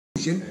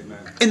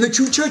in the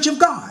true church of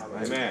God.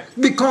 Amen.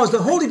 Because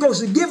the Holy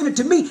Ghost is giving it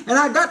to me, and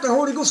I got the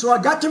Holy Ghost, so I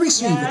got to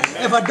receive it.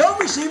 If I don't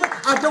receive it,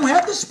 I don't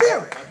have the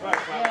Spirit.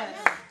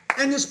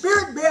 And the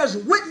Spirit bears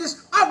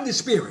witness of the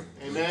Spirit.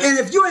 Amen. And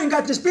if you ain't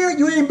got the Spirit,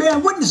 you ain't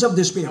bearing witness of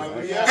the Spirit.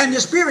 And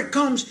the Spirit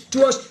comes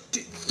to us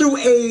through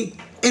a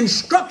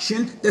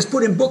instruction that's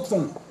put in book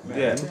form.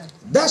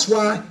 That's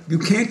why you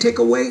can't take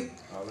away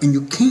and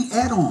you can't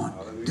add on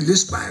to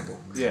this Bible.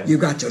 You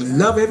got to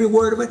love every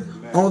word of it.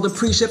 All the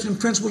precepts and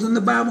principles in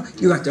the Bible,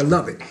 you got to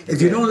love it.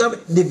 If you don't love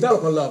it,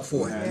 develop a love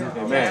for it.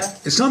 Amen.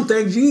 There's some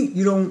things you eat,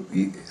 you don't.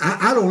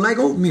 I don't like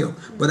oatmeal,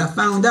 but I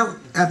found out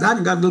after I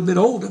got a little bit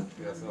older,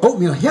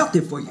 oatmeal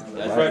healthy for you.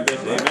 That's right.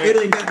 It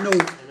ain't got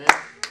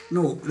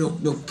no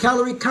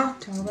calorie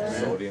count.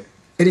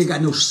 It ain't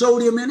got no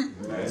sodium in it,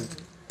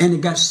 and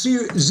it got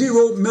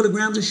 0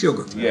 milligrams of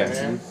sugar.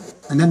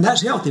 And then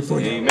that's healthy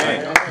for you.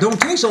 Amen. Don't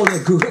taste all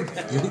that good,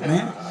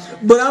 man.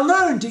 But I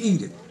learned to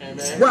eat it.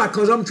 Why?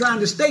 Because I'm trying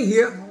to stay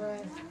here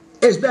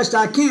as best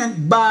I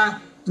can by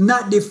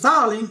not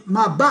defiling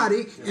my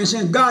body. And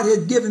since God has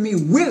given me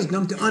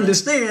wisdom to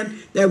understand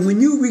that when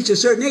you reach a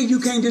certain age, you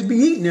can't just be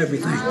eating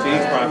everything.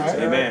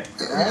 Amen.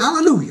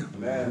 Hallelujah.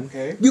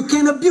 Amen. You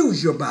can't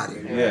abuse your body.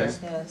 Yes.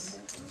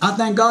 I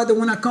thank God that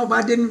when I come up,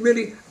 I didn't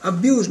really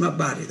abuse my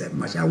body that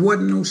much. I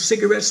wasn't no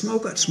cigarette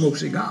smoker. I smoked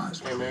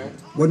cigars. Amen.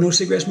 Wasn't no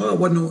cigarette smoker. I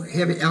wasn't no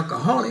heavy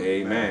alcoholic.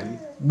 Amen.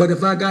 But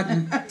if I got a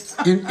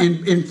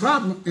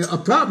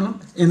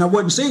problem and I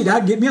wasn't saved,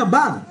 I'd get me a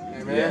bottle.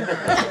 Amen.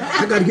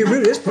 I got to get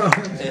rid of this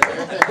problem.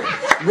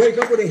 Wake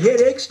up with a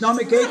headache,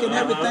 stomach ache, and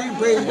everything.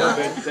 Praise God.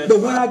 But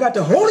when I got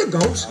the Holy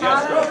Ghost,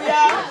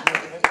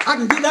 I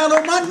can get down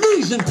on my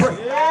knees and pray.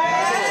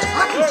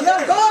 I can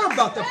tell God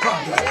about the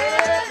problem.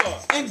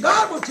 And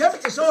God will tell me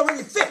it's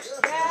already fixed.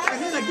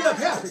 And then I get up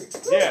happy.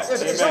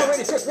 It's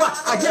already fixed. Why?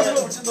 I give it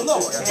over to the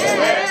Lord.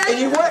 And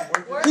you what?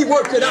 He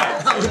worked it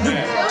out.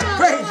 Hallelujah.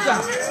 Praise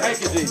God.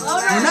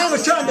 When I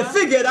was trying to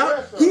figure it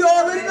out, He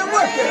already done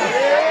worked it out.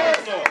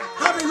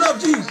 How many love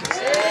Jesus?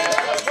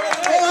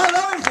 Oh, I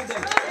love Him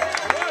today.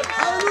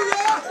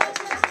 Hallelujah.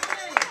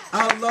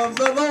 I love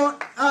the Lord.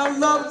 I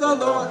love the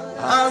Lord.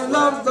 I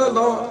love the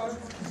Lord.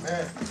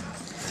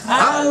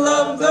 I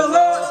love the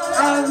Lord.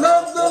 I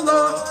love the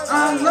Lord.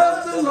 I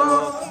love the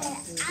Lord.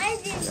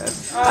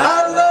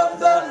 I love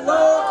the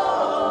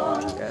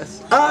Lord.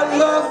 I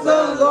love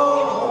the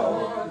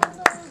Lord.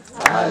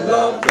 I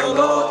love the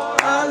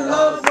Lord. I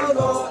love the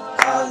Lord.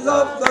 I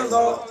love the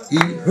Lord. He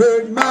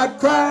heard my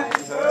cry.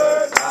 He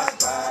heard my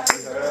cry. He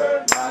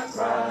heard my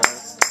cry.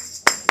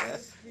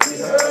 He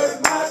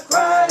heard my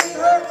cry. He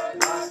heard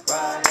my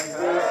cry. He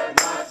heard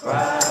my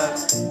cry.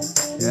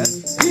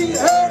 He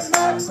heard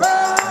my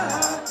cry.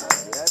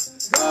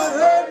 God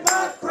heard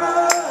my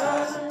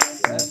cry.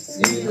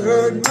 He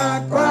heard my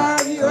cry.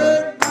 He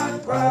heard my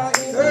cry.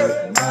 He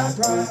heard my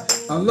cry.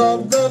 I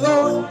love the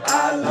Lord.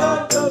 I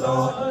love the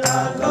Lord.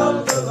 I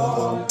love the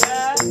Lord.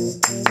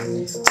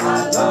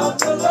 I love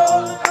the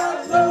Lord.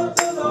 I love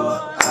the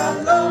Lord.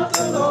 I love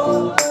the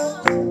Lord.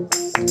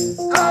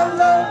 I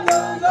love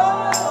the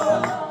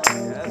Lord.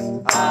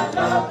 I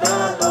love the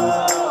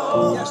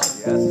Lord. Yes.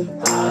 I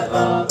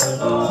love the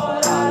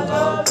Lord. I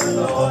love the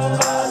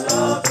Lord. I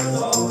love the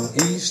Lord.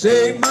 He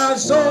saved my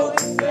soul. He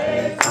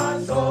saved my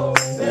soul.